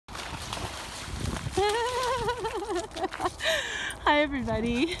Hi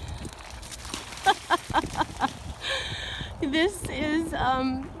everybody. This is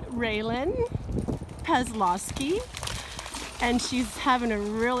Raylan Pasloske, and she's having a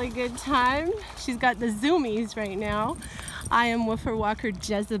really good time. She's got the zoomies right now. I am Woofer Walker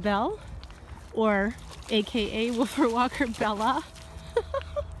Jezebel, or aka Woofer Walker Bella.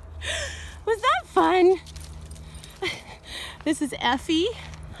 Was that fun? This is Effi.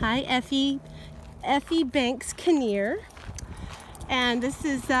 Hi Effi. Effi Banks-Kinnear. And this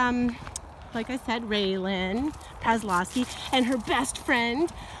is, like I said, Raylan Pasloske and her best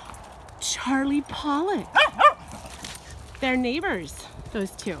friend, Charlie Pawlik. They're neighbors,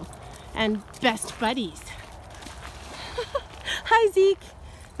 those two, and best buddies. Hi Zeke.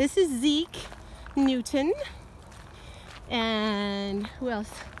 This is Zeke Newton. And who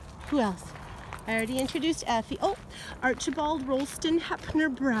else? I already introduced Effi. Oh, Archie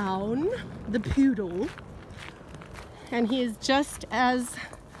Rolston-Helmer-Brown, the poodle. And he is just as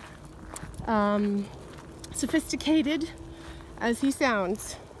sophisticated as he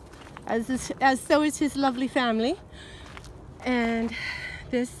sounds, so is his lovely family. And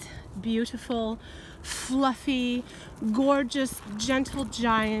this beautiful, fluffy, gorgeous, gentle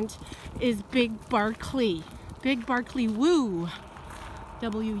giant is Big Barkley Wu,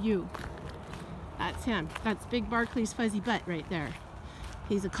 W-U. That's him. That's Big Barkley's fuzzy butt right there.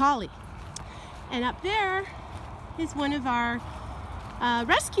 He's a collie. And up there is one of our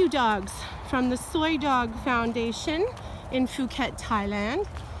rescue dogs from the Soy Dog Foundation in Phuket, Thailand.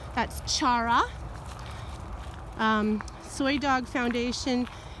 That's Chara. Soy Dog Foundation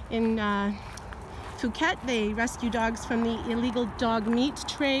in Phuket. They rescue dogs from the illegal dog meat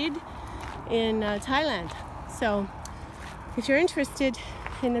trade in Thailand. So if you're interested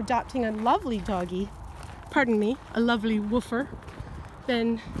in adopting a lovely doggy, pardon me, a lovely woofer,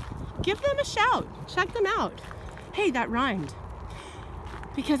 then give them a shout. Check them out. Hey, that rhymed.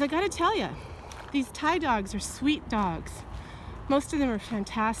 Because I gotta tell you, these Thai dogs are sweet dogs. Most of them are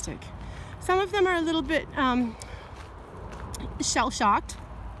fantastic. Some of them are a little bit shell-shocked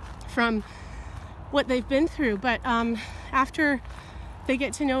from what they've been through, but after they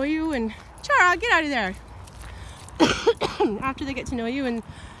get to know you and... Chara, get out of there! After they get to know you and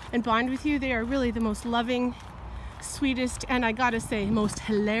bond with you, they are really the most loving, sweetest, and I gotta say, most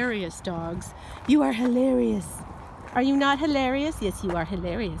hilarious dogs. You are hilarious. Are you not hilarious? Yes, you are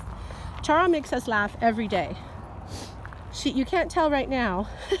hilarious. Chara makes us laugh every day. You can't tell right now,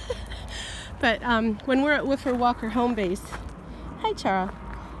 but when we're at Woofer Walker home base, hi Chara,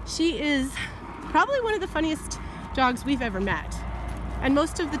 she is probably one of the funniest dogs we've ever met. And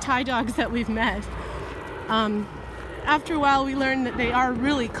most of the Thai dogs that we've met, after a while we learn that they are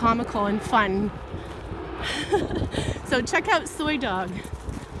really comical and fun. So check out Soy Dog,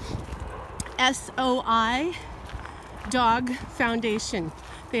 S-O-I Dog Foundation.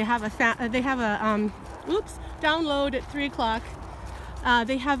 They have a download at 3 o'clock.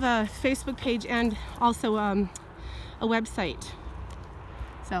 They have a Facebook page and also a website.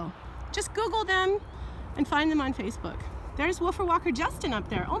 So just Google them and find them on Facebook. There's Woofer Walker Justin up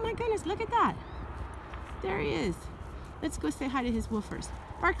there. Oh my goodness, look at that. There he is. Let's go say hi to his woofers.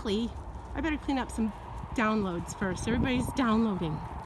 Barkley, I better clean up some downloads first. Everybody's downloading.